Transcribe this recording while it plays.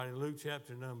In Luke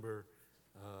chapter number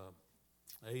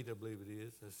 8, I believe it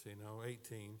is. Let's see, no,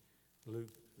 18. Luke,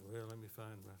 well, let me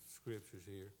find my scriptures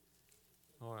here.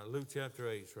 All right, Luke chapter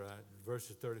 8 is right.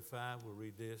 Verses 35, we'll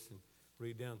read this and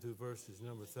read down through verses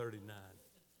number 39.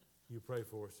 You pray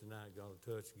for us tonight. God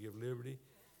will touch and give liberty.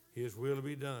 His will to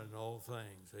be done in all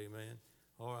things. Amen.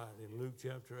 All right, in Luke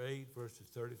chapter 8, verses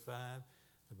 35,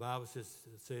 the Bible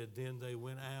said, then they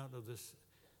went out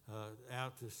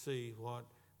to see what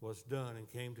was done, and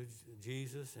came to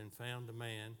Jesus and found a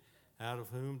man out of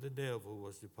whom the devil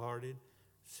was departed,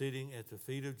 sitting at the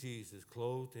feet of Jesus,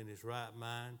 clothed in his right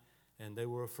mind, and they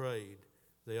were afraid.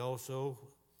 They also,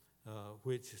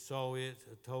 which saw it,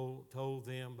 told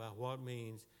them by what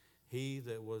means he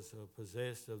that was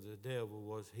possessed of the devil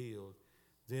was healed.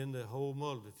 Then the whole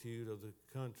multitude of the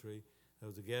country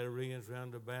of the Gadarenes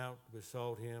round about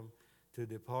besought him to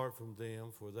depart from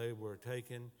them, for they were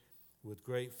taken with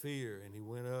great fear. And he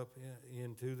went up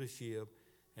into the ship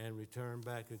and returned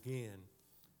back again.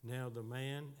 Now the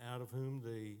man out of whom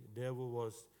the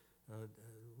devil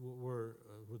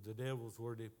the devils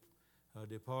were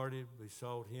departed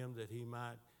besought him that he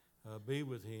might be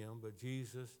with him. But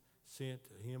Jesus sent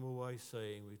him away,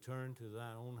 saying, return to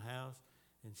thy own house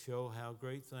and show how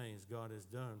great things God has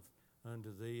done unto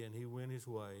thee. And he went his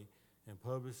way and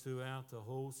published throughout the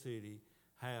whole city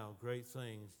how great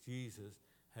things Jesus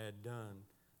had done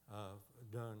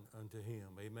unto him.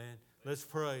 Amen. Let's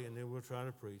pray, and then we'll try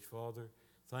to preach. Father,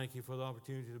 thank you for the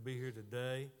opportunity to be here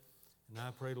today. And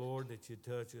I pray, Lord, that you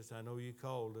touch us. I know you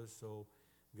called us. So,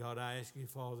 God, I ask you,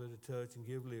 Father, to touch and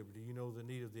give liberty. You know the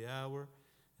need of the hour.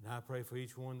 And I pray for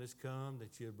each one that's come,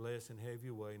 that you bless and have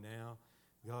your way now.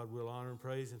 God, we'll honor and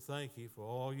praise and thank you for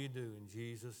all you do. In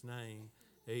Jesus' name,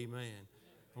 amen.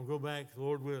 I'm going to go back,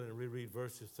 Lord willing, and reread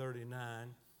verses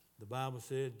 39. The Bible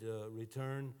said,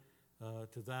 return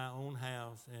to thy own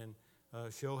house and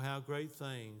show how great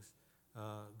things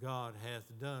God hath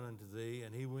done unto thee.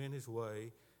 And he went his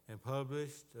way and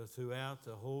published throughout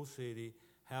the whole city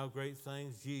how great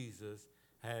things Jesus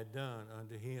had done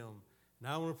unto him.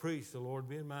 Now I want to preach, the Lord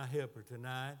being my helper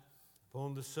tonight,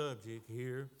 upon the subject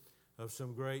here of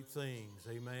some great things.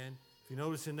 Amen. If you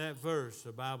notice in that verse,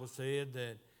 the Bible said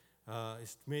that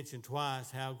it's mentioned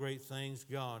twice how great things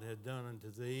God had done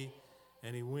unto thee.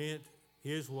 And he went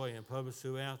his way and published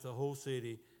throughout the whole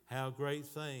city how great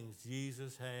things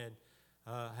Jesus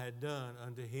had done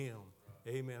unto him.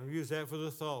 Amen. I'll use that for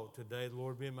the thought today, the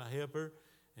Lord being my helper.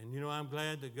 And, I'm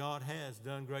glad that God has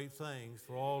done great things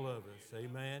for all of us.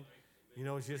 Amen.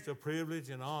 It's just a privilege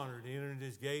and honor to enter into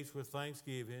his gates with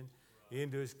thanksgiving,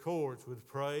 into his courts with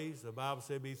praise. The Bible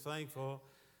said, be thankful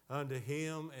unto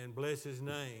him and bless his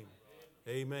name.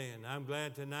 Amen. I'm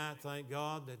glad tonight, thank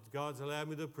God, that God's allowed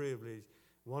me the privilege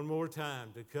one more time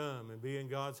to come and be in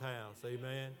God's house.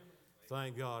 Amen.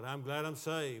 Thank God. I'm glad I'm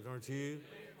saved, aren't you?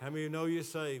 How many of you know you're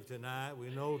saved tonight? We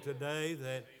know today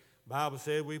that the Bible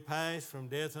said we pass from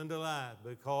death unto life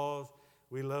because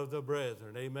we love the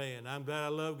brethren. Amen. I'm glad I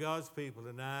love God's people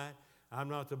tonight. I'm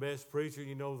not the best preacher,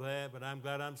 you know that, but I'm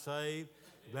glad I'm saved.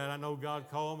 Glad I know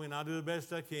God called me, and I'll do the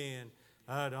best I can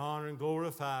to honor and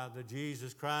glorify the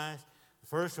Jesus Christ.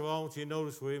 First of all, I want you to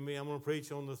notice with me, I'm going to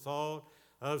preach on the thought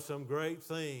of some great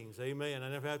things. Amen. I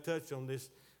never have touched on this,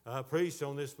 preached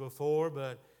on this before,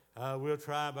 but we'll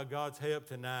try by God's help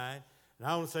tonight. And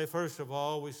I want to say, first of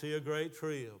all, we see a great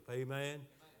trip. Amen.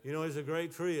 It's a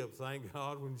great trip, thank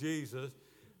God, when Jesus,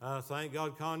 thank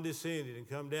God, condescended and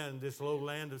come down in this low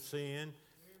land of sin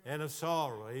and of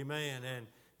sorrow. Amen.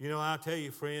 And, I'll tell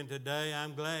you, friend, today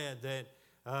I'm glad that,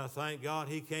 thank God,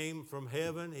 he came from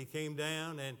heaven. He came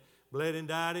down and bled and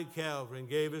died at Calvary and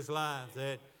gave his life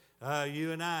that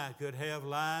you and I could have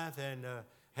life and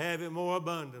have it more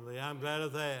abundantly. I'm glad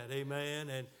of that. Amen.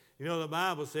 And, the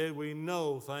Bible said we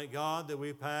know, thank God, that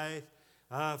we pass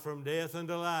from death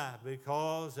unto life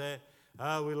because that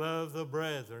we love the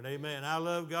brethren. Amen. I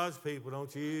love God's people,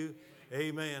 don't you?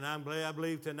 Amen. I'm glad, I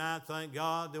believe tonight, thank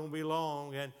God, there won't be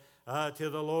long and till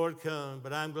the Lord comes.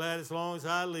 But I'm glad as long as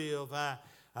I live,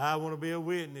 I want to be a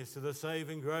witness to the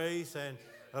saving grace and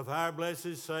of our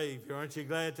blessed Savior. Aren't you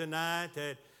glad tonight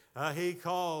that he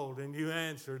called and you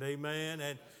answered? Amen.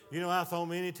 And, I thought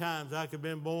many times I could have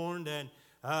been born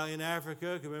in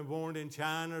Africa, could have been born in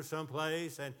China or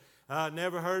someplace, and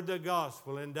never heard the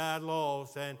gospel and died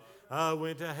lost and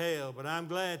went to hell. But I'm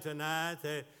glad tonight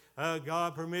that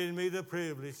God permitted me the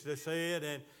privilege to say it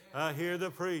and hear the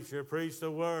preacher preach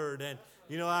the word. And,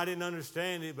 I didn't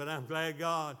understand it, but I'm glad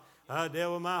God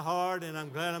dealt with my heart, and I'm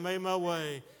glad I made my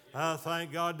way.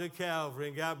 Thank God to Calvary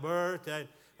and got birth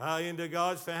into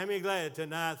God's family. How many glad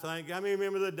tonight? How many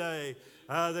remember the day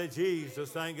that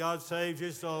Jesus, thank God, saved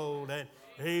your soul? And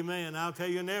Amen. I'll tell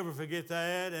you, never forget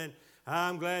that. And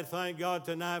I'm glad, thank God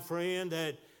tonight, friend,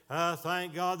 that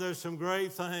thank God there's some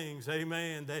great things,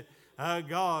 amen, that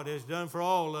God has done for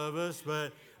all of us.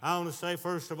 But I want to say,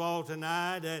 first of all,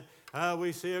 tonight that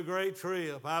we see a great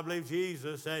trip. I believe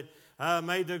Jesus had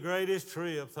made the greatest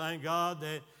trip, thank God,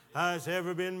 that has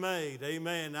ever been made.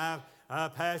 Amen. I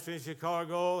pastored in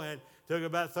Chicago and took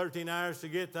about 13 hours to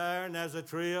get there, and that's a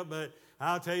trip. But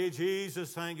I'll tell you,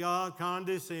 Jesus, thank God,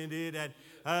 condescended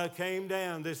and came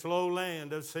down this low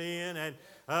land of sin and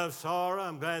of sorrow.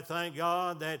 I'm glad, thank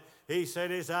God, that he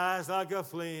set his eyes like a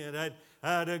flint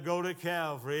to go to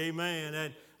Calvary. Amen.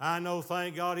 And I know,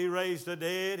 thank God, he raised the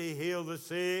dead, he healed the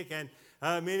sick, and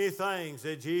many things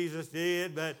that Jesus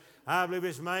did. But I believe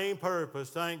his main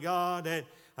purpose, thank God, that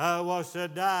was to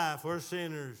die for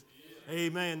sinners.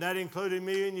 Amen. That included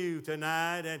me and you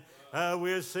tonight. And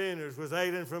we're sinners, was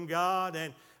alien from God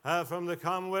and from the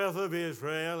Commonwealth of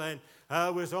Israel, and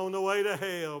was on the way to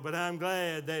hell. But I'm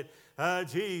glad that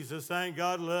Jesus, thank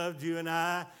God, loved you and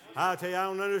I. I'll tell you, I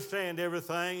don't understand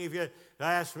everything. If you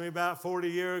asked me about 40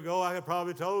 years ago, I could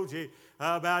probably told you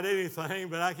about anything,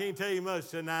 but I can't tell you much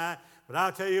tonight. But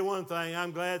I'll tell you one thing.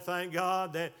 I'm glad, thank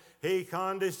God, that he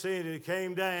condescended,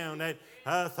 came down. That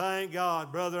thank God,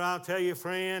 brother, I'll tell you,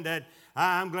 friend, that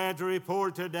I'm glad to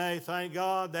report today, thank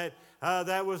God, that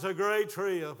that was a great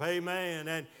trip. Amen.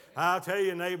 And I'll tell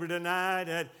you, neighbor, tonight,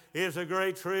 that it's a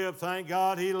great trip. Thank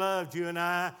God he loved you and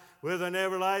I with an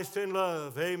everlasting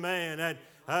love. Amen. And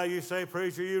you say,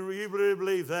 preacher, you really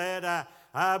believe that?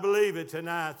 I believe it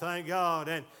tonight, thank God.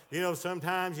 And, you know,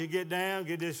 sometimes you get down,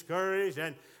 get discouraged,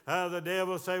 and the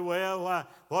devil say, well,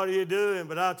 what are you doing?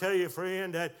 But I'll tell you,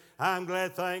 friend, that I'm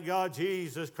glad, thank God,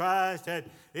 Jesus Christ that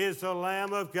is the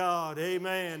Lamb of God.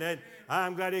 Amen. And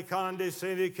I'm glad he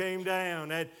condescended, came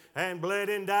down, and bled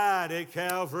and died at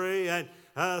Calvary. And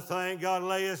thank God,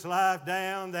 lay his life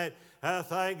down. That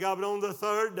thank God, but on the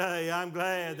third day, I'm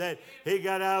glad that he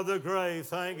got out of the grave.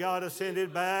 Thank God,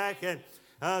 ascended back and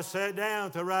sat down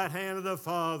at the right hand of the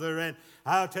Father. And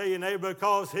I'll tell you, neighbor,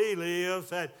 because he lives,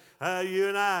 that you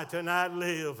and I tonight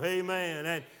live. Amen.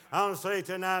 And I want to say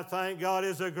tonight, thank God,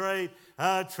 is a great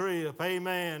trip.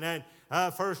 Amen. And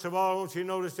first of all, I want you to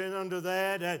notice in under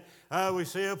that we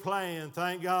see a plan.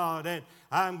 Thank God. And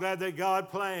I'm glad that God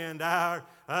planned our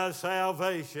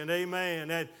salvation.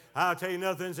 Amen. And I'll tell you,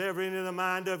 nothing's ever in the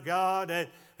mind of God. And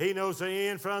he knows the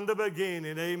end from the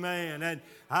beginning. Amen. And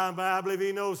I believe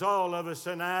he knows all of us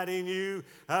tonight. He knew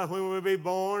when we were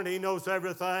born. He knows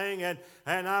everything. And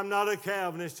I'm not a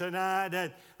Calvinist tonight.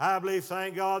 And I believe,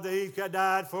 thank God, that he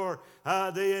died for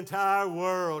the entire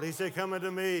world. He said, come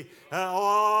unto me,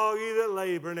 all you that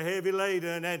labor and are heavy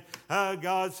laden. And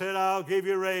God said, I'll give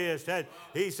you rest. And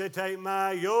he said, take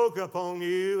my yoke upon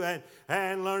you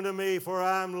and learn of me, for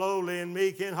I'm lowly and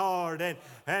meek in heart.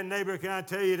 And neighbor, can I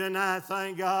tell you tonight,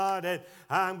 thank God, and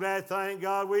I'm glad, thank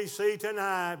God, we see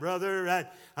tonight, brother,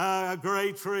 a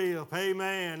great trip.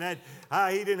 Amen. And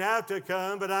he didn't have to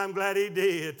come, but I'm glad he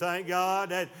did. Thank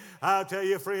God. And I'll tell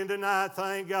you, friend, tonight,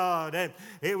 thank God, and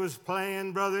it was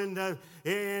planned, brother,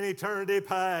 in eternity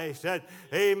past.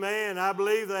 Amen. I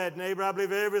believe that, neighbor. I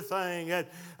believe everything.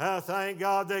 Thank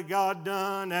God that God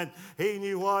done, and he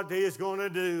knew what he was going to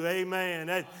do. Amen.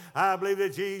 And I believe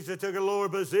that Jesus took a lower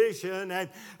position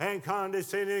and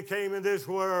condescended and came in this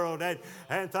world.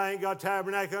 And thank God,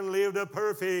 tabernacle and lived a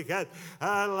perfect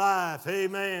life.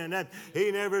 Amen. And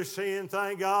he never sinned,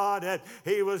 thank God, that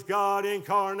he was God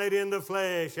incarnate in the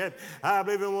flesh. And I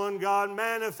believe in one God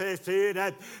manifested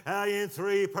in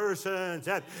three persons.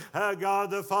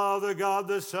 God the Father, God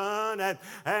the Son,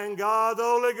 and God the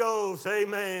Holy Ghost.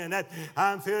 Amen.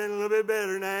 I'm feeling a little bit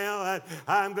better now.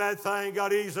 I'm glad, thank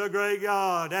God, he's a great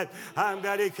God. I'm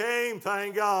glad he came,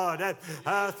 thank God.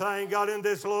 Thank God, in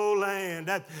this low land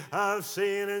of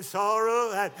sin and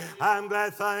sorrow. I'm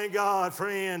glad, thank God,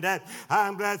 friend.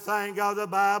 I'm glad, thank God, the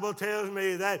Bible tells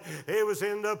me that it was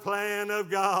in the plan of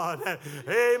God.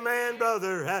 Amen,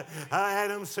 brother.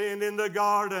 Adam sinned in the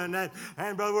garden,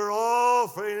 and brother, we're all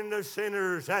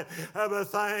sinners. But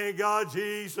thank God,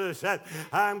 Jesus,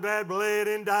 I'm glad, bled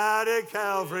and died at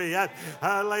Calvary.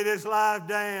 Laid his life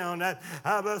down.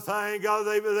 But thank God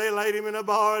they laid him in a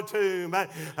borrowed tomb. But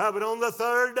on the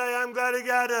third day, I'm glad he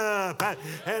got up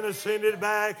and ascended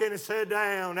back and sat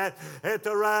down at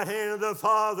the right hand of the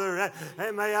Father.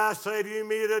 And may I say to you,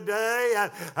 me today,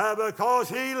 because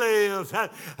he lives,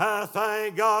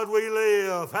 thank God we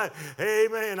live.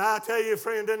 Amen. I tell you,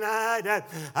 friend, tonight,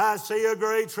 I see a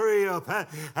great trip.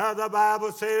 The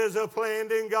Bible says a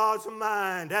planned in God's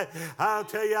mind. I'll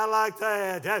tell you, I like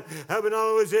that. But not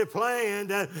only is it planned,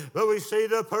 but we see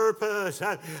the purpose.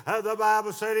 The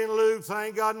Bible said in Luke,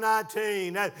 thank God, 19,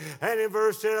 14. And in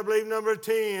verse, I believe, number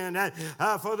 10,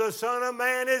 for the Son of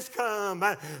Man is come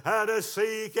to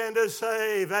seek and to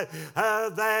save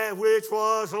that which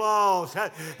was lost.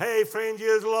 Hey, friend,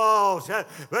 you was lost,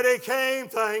 but he came,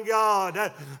 thank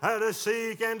God, to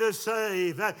seek and to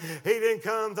save. He didn't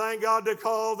come, thank God, to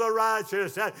call the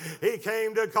righteous. He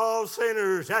came to call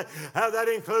sinners. That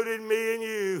included me and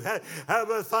you.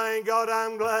 But thank God,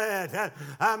 I'm glad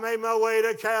I made my way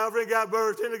to Calvary, got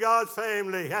birthed into God's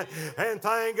family. And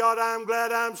thank God, I'm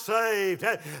glad I'm saved.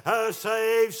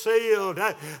 Saved, sealed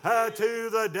to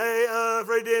the day of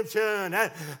redemption.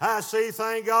 I see,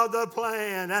 thank God, the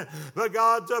plan, but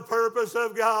God's the purpose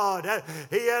of God.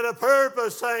 He had a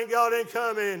purpose, thank God, in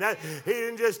coming. He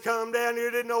didn't just come down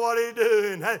here, didn't know what he was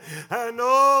doing.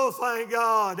 No, thank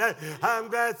God. I'm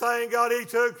glad, thank God, he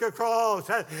took the cross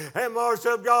and marched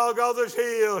up Golgotha's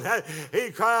hill.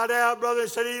 He cried out, brother, and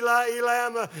said, Eli,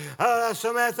 Eli,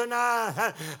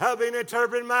 Samantha, I've been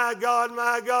interpreting, my God,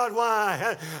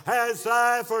 why has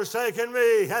thou forsaken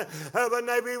me? But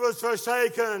maybe he was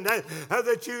forsaken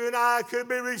that you and I could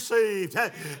be received.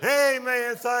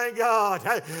 Amen, thank God.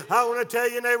 I want to tell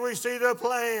you, neighbor, we see the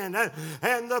plan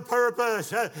and the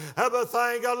purpose. But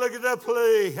thank God, look at the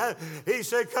plea. He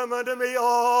said, come unto me,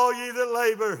 all ye that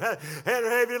labor and are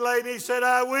heavy laden. He said,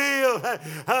 I will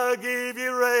I'll give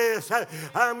you rest.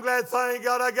 I'm glad, thank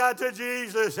God, I got to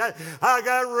Jesus. I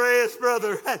got rest,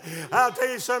 brother. I'll tell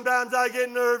you, sometimes I get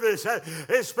nervous,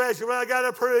 especially when I got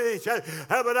to preach.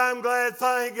 But I'm glad,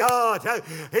 thank God,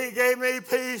 he gave me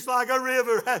peace like a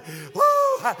river.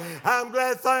 Woo! I'm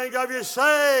glad, thank God, you're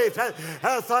saved.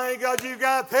 Thank God you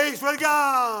got peace with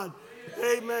God.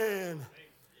 Amen.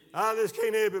 I just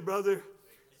can't help it, brother.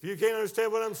 If you can't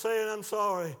understand what I'm saying, I'm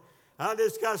sorry. I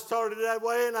just got started that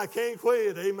way and I can't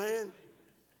quit. Amen.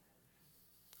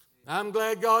 I'm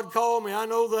glad God called me. I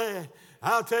know that.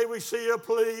 I'll tell you, we see a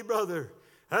plea, brother.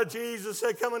 Jesus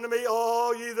said, come unto me,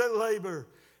 all ye that labor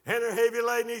and are heavy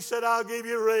laden. He said, I'll give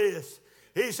you rest.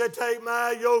 He said, take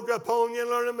my yoke upon you and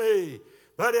learn of me.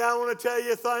 Buddy, I want to tell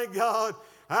you, thank God.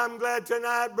 I'm glad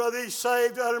tonight, brother, he's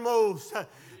saved uttermost.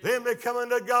 Them that come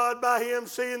unto God by him,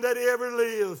 seeing that he ever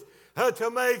lives, to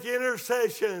make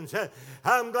intercessions.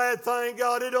 I'm glad, thank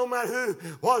God, it don't matter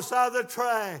what side of the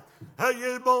track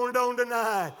you're born on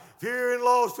tonight. If you're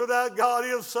lost without God,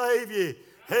 he'll save you.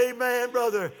 Amen,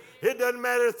 brother. It doesn't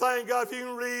matter, thank God, if you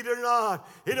can read or not.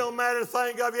 It don't matter,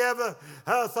 thank God, if you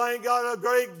have thank God, a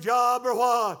great job or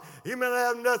what. You may not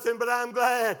have nothing, but I'm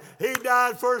glad he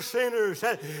died for sinners.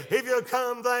 If you'll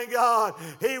come, thank God,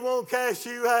 he won't cast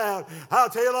you out. I'll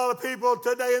tell you, a lot of people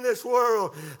today in this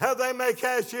world, how they may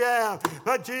cast you out,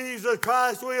 but Jesus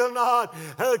Christ will not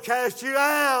cast you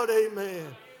out. Amen.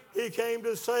 He came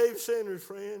to save sinners,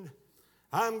 friend.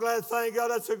 I'm glad, thank God,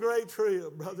 that's a great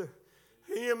trip, brother.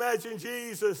 Can you imagine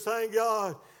Jesus, thank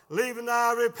God, leaving the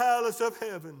ivory palace of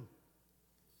heaven,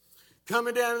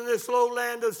 coming down in this low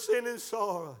land of sin and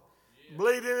sorrow,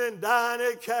 bleeding and dying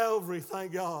at Calvary,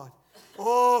 thank God.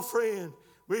 Oh, friend,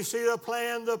 we see the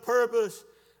plan, the purpose,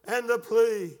 and the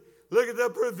plea. Look at the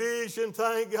provision,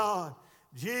 thank God.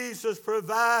 Jesus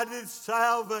provided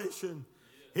salvation.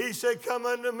 He said, come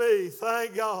unto me,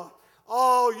 thank God,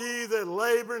 all ye that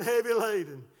labor and heavy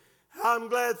laden. I'm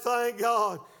glad, thank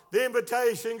God, the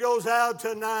invitation goes out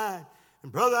tonight.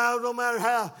 And brother, no matter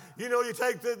how, you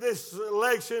take this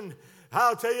election,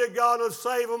 I'll tell you, God will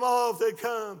save them all if they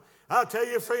come. I'll tell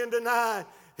you, friend, tonight,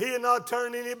 he will not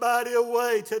turn anybody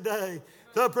away today.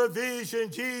 The provision,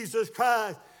 Jesus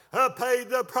Christ, paid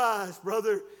the price,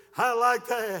 brother. I like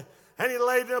that. And he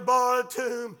laid in a borrowed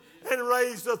tomb and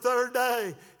raised the third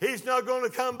day. He's not going to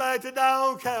come back to die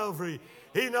on Calvary.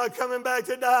 He's not coming back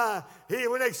to die.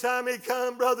 When next time he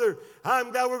comes, brother,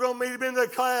 I'm glad we're going to meet him in the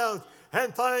clouds.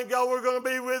 And thank God we're going to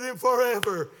be with him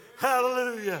forever.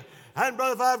 Hallelujah. And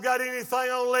brother, if I've got anything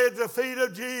on lay at the feet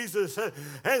of Jesus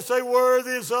and say,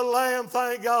 worthy is the Lamb,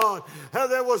 thank God, how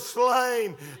that was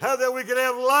slain, how that we could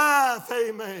have life.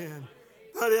 Amen.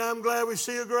 Buddy, I'm glad we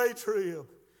see a great trip.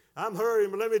 I'm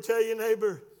hurrying, but let me tell you,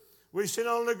 neighbor, we sit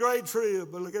on a great trip,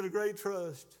 but look at a great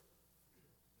trust.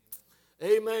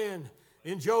 Amen.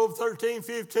 In Job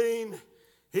 13:15,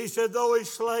 he said, though he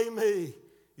slay me,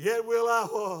 yet will I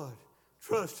what?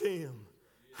 Trust him.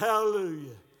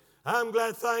 Hallelujah. I'm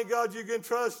glad, thank God, you can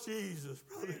trust Jesus,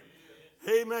 brother.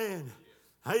 Amen.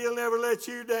 He'll never let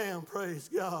you down, praise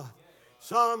God.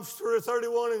 Psalms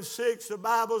 31:6, the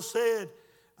Bible said,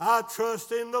 I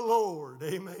trust in the Lord.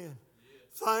 Amen.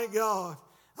 Thank God.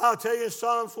 I'll tell you,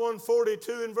 Psalms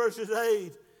 142 and verses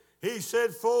 8, he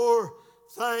said, for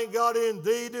thank God in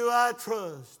thee do I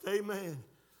trust. Amen.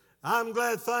 I'm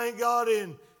glad, thank God,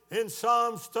 in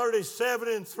Psalms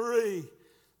 37:3,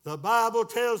 The Bible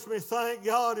tells me, thank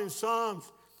God, in Psalms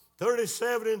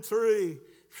 37:3,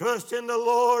 trust in the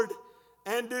Lord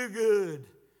and do good.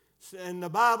 And the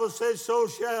Bible says, so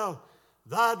shall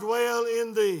thou dwell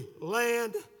in the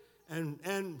land, and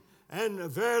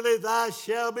verily thou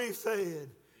shalt be fed.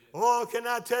 Oh, can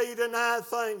I tell you tonight,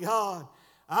 thank God.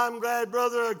 I'm glad,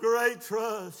 brother, a great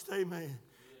trust. Amen.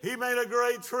 He made a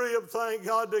great trip, thank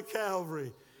God, to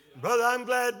Calvary. Brother, I'm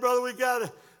glad, brother, we got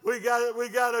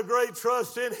a great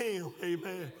trust in him.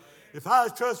 Amen. If I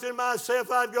was trusting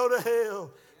myself, I'd go to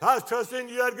hell. If I was trusting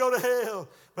you, I'd go to hell.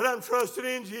 But I'm trusting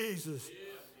in Jesus.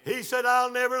 He said,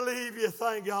 I'll never leave you,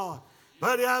 thank God.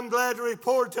 Buddy, I'm glad to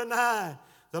report tonight.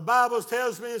 The Bible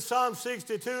tells me in Psalm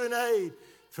 62:8,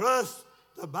 trust,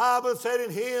 the Bible said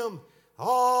in him,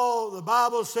 the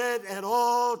Bible said at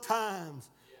all times.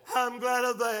 I'm glad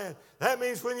of that. That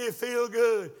means when you feel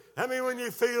good. That means when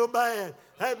you feel bad.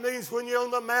 That means when you're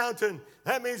on the mountain.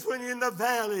 That means when you're in the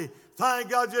valley. Thank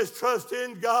God, just trust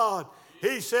in God.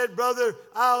 He said, brother,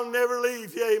 I'll never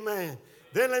leave you, amen.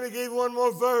 Then let me give you one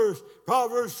more verse.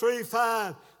 Proverbs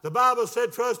 3:5. The Bible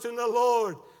said, trust in the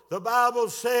Lord. The Bible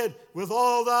said, with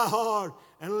all thy heart,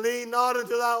 and lean not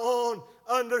unto thy own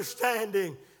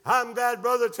understanding. I'm glad,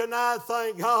 brother, tonight,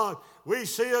 thank God, we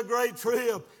see a great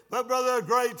trip. But, brother, a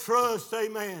great trust,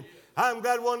 amen. I'm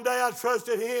glad one day I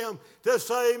trusted him to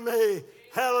save me.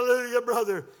 Hallelujah,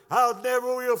 brother. I'll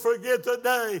never will forget the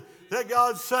day that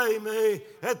God saved me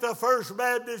at the First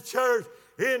Baptist Church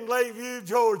in Lakeview,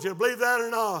 Georgia. Believe that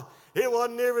or not. It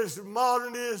wasn't near as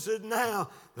modern as it is now.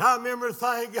 And I remember,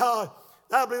 thank God,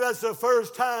 I believe that's the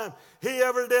first time he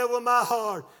ever dealt with my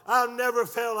heart. I've never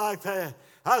felt like that.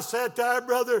 I sat there,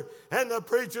 brother, and the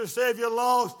preacher said, if you're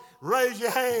lost, raise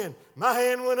your hand. My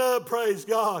hand went up, praise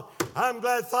God. I'm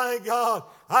glad, thank God,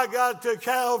 I got to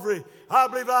Calvary. I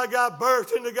believe I got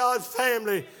birthed into God's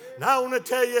family. And I want to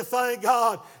tell you, thank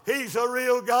God, he's a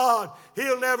real God.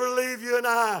 He'll never leave you and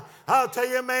I. I'll tell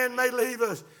you, man may leave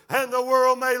us, and the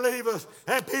world may leave us,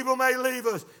 and people may leave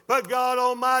us, but God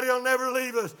Almighty will never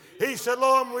leave us. He said,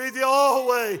 Lord, I'm with you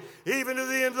always, even to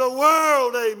the end of the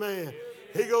world, amen.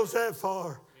 He goes that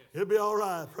far. He'll be all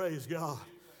right, praise God.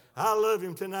 I love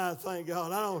him tonight, thank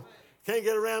God. Can't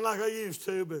get around like I used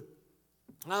to, but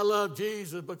I love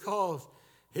Jesus because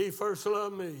he first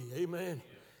loved me, amen.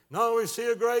 Not only see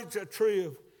a great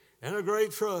trip and a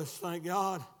great trust, thank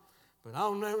God, but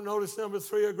I'll never notice number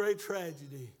 3, a great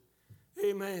tragedy,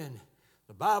 amen.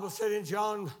 The Bible said in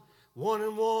John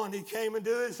 1:1, he came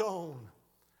into his own,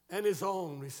 and his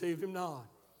own received him not.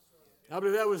 I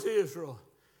believe that was Israel.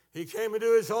 He came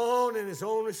into his own, and his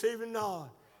own received him not.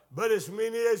 But as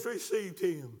many as received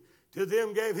him, to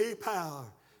them gave he power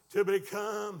to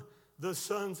become the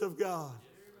sons of God.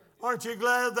 Aren't you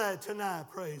glad of that tonight?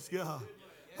 Praise God.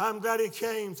 I'm glad he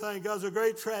came. Thank God. It's a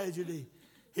great tragedy.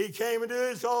 He came into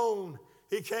his own.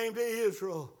 He came to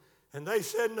Israel. And they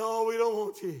said, no, we don't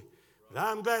want you. But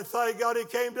I'm glad, thank God, he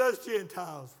came to us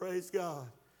Gentiles. Praise God.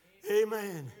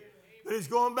 Amen. But he's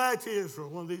going back to Israel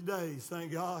one of these days,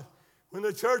 thank God. When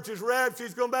the church is raptured,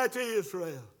 he's going back to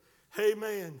Israel.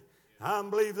 Amen. I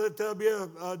believe that there'll be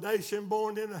a nation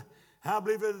born I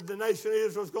believe that the nation of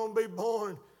Israel is going to be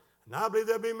born. And I believe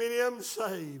there'll be many of them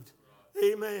saved.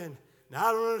 Amen. Now,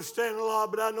 I don't understand a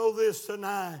lot, but I know this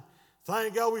tonight.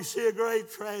 Thank God we see a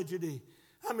great tragedy.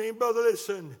 I mean, brother,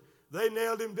 listen. They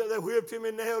whipped him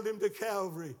and nailed him to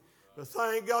Calvary. But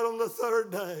thank God on the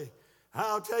third day,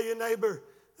 I'll tell you, neighbor,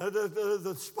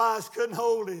 the spies couldn't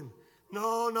hold him.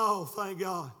 No, thank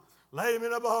God. Laid him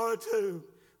in a bar or two.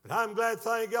 But I'm glad,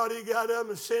 thank God, he got up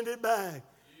and sent it back.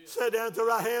 Sat down at the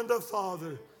right hand of the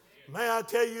Father. May I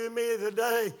tell you and me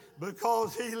today,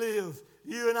 because he lives,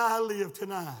 you and I live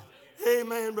tonight.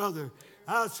 Amen, brother.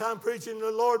 I'm preaching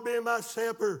the Lord being my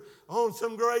shepherd on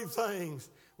some great things.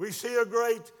 We see a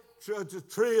great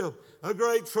trip, a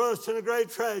great trust, and a great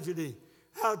tragedy.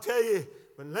 I'll tell you,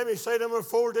 but let me say number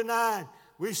 4 tonight.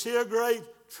 We see a great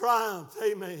triumph.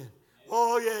 Amen.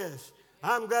 Oh, yes.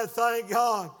 I'm glad, thank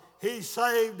God, he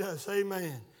saved us.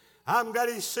 Amen. I'm glad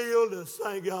he sealed us.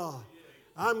 Thank God.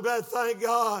 I'm glad, thank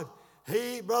God,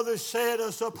 he, brother, set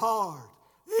us apart.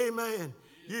 Amen.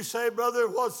 You say, brother,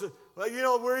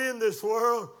 we're in this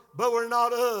world, but we're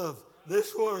not of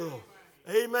this world.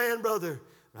 Amen, brother.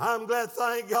 I'm glad,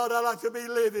 thank God, I like to be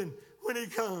living when he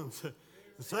comes.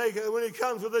 When he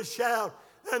comes with a shout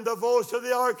and the voice of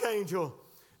the archangel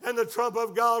and the trump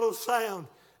of God will sound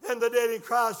and the dead in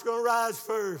Christ are going to rise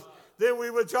first. Then we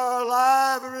which are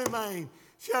alive and remain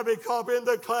shall be caught in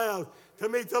the cloud to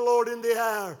meet the Lord in the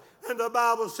air. And the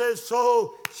Bible says,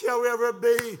 so shall we ever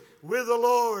be with the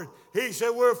Lord. He said,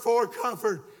 wherefore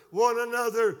comfort one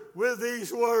another with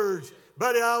these words.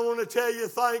 Buddy, I want to tell you,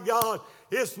 thank God,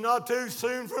 it's not too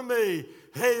soon for me.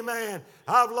 Amen.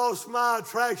 I've lost my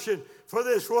attraction for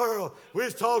this world. We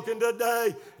was talking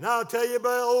today, and I'll tell you,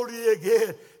 about the older you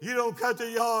get, you don't cut the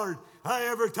yard.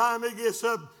 Every time it gets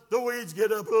up, the weeds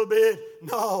get up a little bit.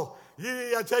 No,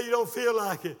 I tell you, you don't feel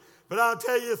like it. But I'll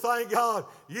tell you, thank God,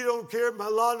 you don't care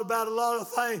about a lot of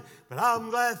things. But I'm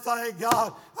glad, thank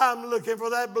God, I'm looking for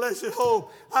that blessed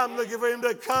hope. I'm looking for him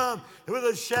to come with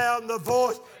a shout and a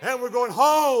voice, and we're going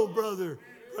home, brother.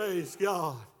 Praise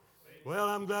God. Well,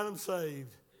 I'm glad I'm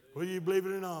saved. Whether you believe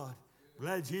it or not.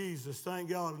 Glad Jesus, thank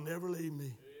God, will never leave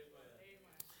me.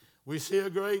 We see a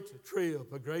great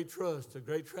trip, a great trust, a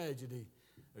great tragedy,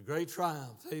 a great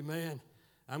triumph. Amen.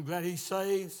 I'm glad he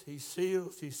saves, he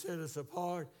seals, he set us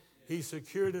apart, he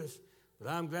secured us. But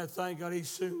I'm glad, thank God, he's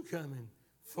soon coming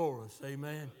for us.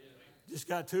 Amen. Just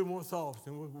got two more thoughts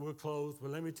and we'll close. But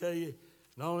let me tell you,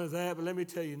 not only that, but let me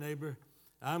tell you, neighbor,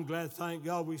 I'm glad, thank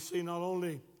God, we see not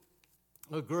only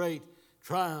a great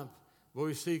triumph, but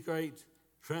we see great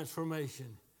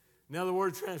transformation. Now, the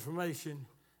word transformation,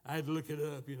 I had to look it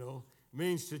up,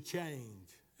 means to change.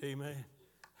 Amen.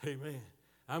 Amen.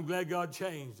 I'm glad God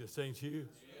changed us, ain't you?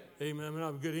 Amen. I'm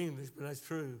not good English, but that's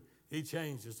true. He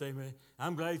changed us. Amen.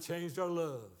 I'm glad he changed our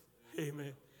love.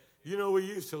 Amen. We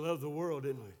used to love the world,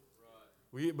 didn't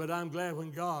we? But I'm glad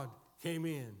when God came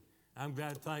in, I'm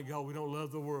glad, thank God, we don't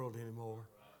love the world anymore.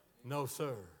 No,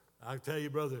 sir. I tell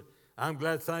you, brother, I'm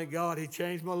glad, thank God, he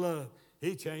changed my love.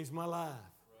 He changed my life.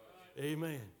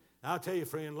 Amen. I'll tell you,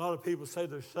 friend, a lot of people say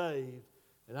they're saved,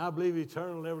 and I believe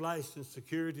eternal and everlasting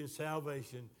security and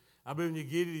salvation. I believe when you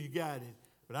get it, you got it.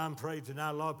 But I'm afraid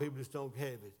tonight a lot of people just don't have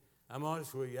it. I'm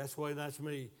honest with you. That's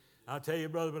me. I'll tell you,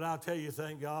 brother, but I'll tell you,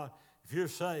 thank God, if you're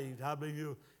saved, I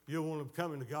believe you'll want to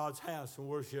come into God's house and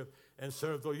worship and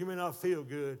serve the Lord. You may not feel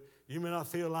good. You may not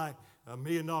feel like $1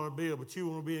 million bill, but you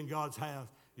want to be in God's house.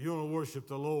 You want to worship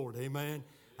the Lord. Amen.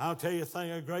 I'll tell you,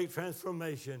 a great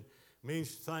transformation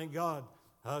means thank God.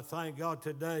 Thank God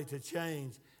today to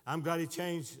change. I'm glad he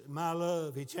changed my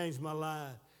love. He changed my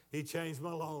life. He changed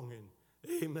my longing.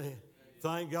 Amen.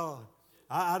 Thank God.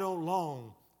 I don't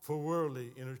long for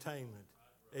worldly entertainment.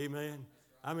 Amen.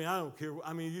 I don't care.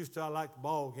 Used to I like the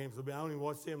ball games a little bit. I don't even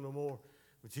watch them no more.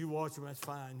 But you watch them, that's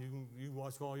fine. You can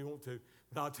watch them all you want to.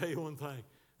 But I'll tell you one thing.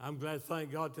 I'm glad,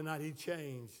 thank God, tonight he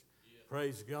changed.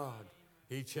 Praise God.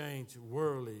 He changed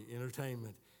worldly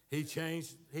entertainment. He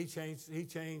changed,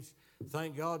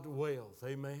 thank God, wealth.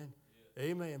 Amen.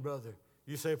 Amen, brother.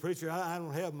 You say, preacher, I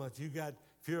don't have much.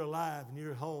 If you're alive and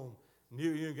you're at home, and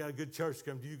you got a good church to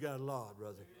come to, you got a lot,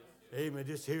 brother. Amen.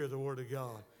 Just hear the word of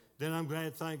God. Then I'm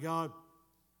glad, thank God,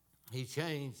 he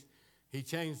changed. I'll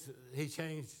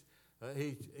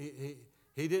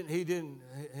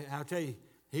tell you,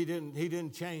 he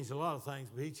didn't change a lot of things,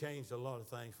 but he changed a lot of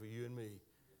things for you and me.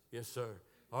 Yes, sir.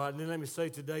 All right, and then let me say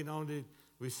today, not only did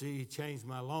we see he changed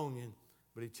my longing,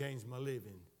 but he changed my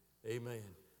living. Amen.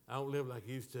 I don't live like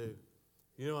I used to.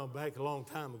 Back a long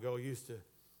time ago, I used to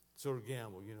sort of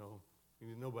gamble,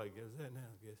 Nobody does that now,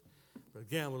 I guess. But I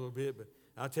gamble a little bit. But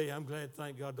I'll tell you, I'm glad,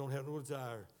 thank God, don't have no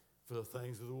desire for the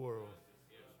things of the world.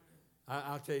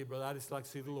 I'll tell you, brother, I just like to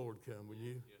see the Lord come, wouldn't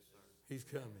you? Yes, sir. He's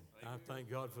coming. I thank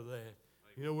God for that.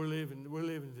 We're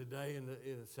living today in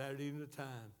a Saturday evening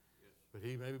time. But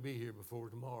he may be here before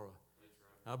tomorrow.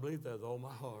 I believe that with all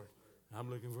my heart. I'm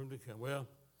looking for him to come. Well,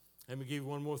 let me give you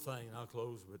one more thing, and I'll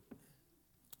close. But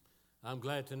I'm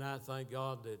glad tonight, thank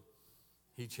God, that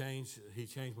he changed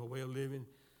my way of living,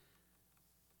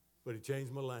 but he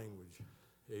changed my language.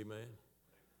 Amen.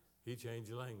 He changed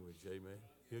your language. Amen.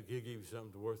 He'll give you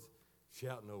something worth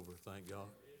shouting over. Thank God.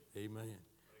 Amen.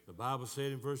 The Bible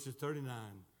said in verses 39,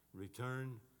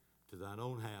 return to thine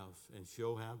own house and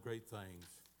show how great things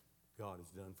God has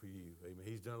done for you. Amen.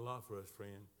 He's done a lot for us,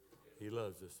 friend. He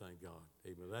loves us, thank God.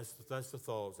 Amen. That's the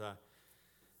thoughts.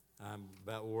 I'm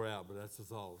about wore out, but that's the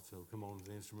thought. So come on to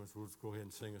the instruments. We'll just go ahead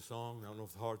and sing a song. I don't know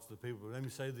if the hearts of the people, but let me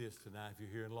say this tonight. If you're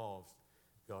here and lost,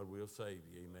 God will save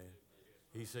you. Amen.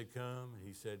 He said, come. And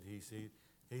he said,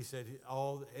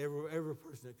 every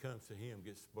person that comes to him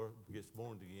gets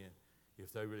born again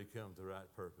if they really come to the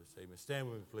right purpose. Amen. Stand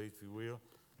with me, please, if you will.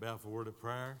 Bow for a word of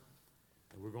prayer.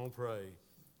 And we're going to pray.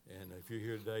 And if you're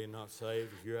here today and not saved,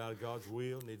 if you're out of God's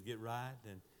will, need to get right,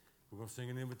 then we're going to sing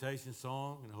an invitation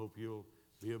song, and I hope you'll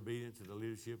be obedient to the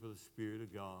leadership of the Spirit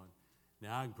of God.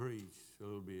 Now, I can preach a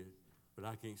little bit, but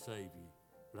I can't save you.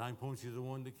 But I can point you to the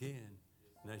one that can,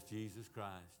 and that's Jesus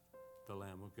Christ, the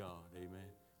Lamb of God. Amen.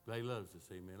 He loves us.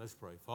 Amen. Let's pray.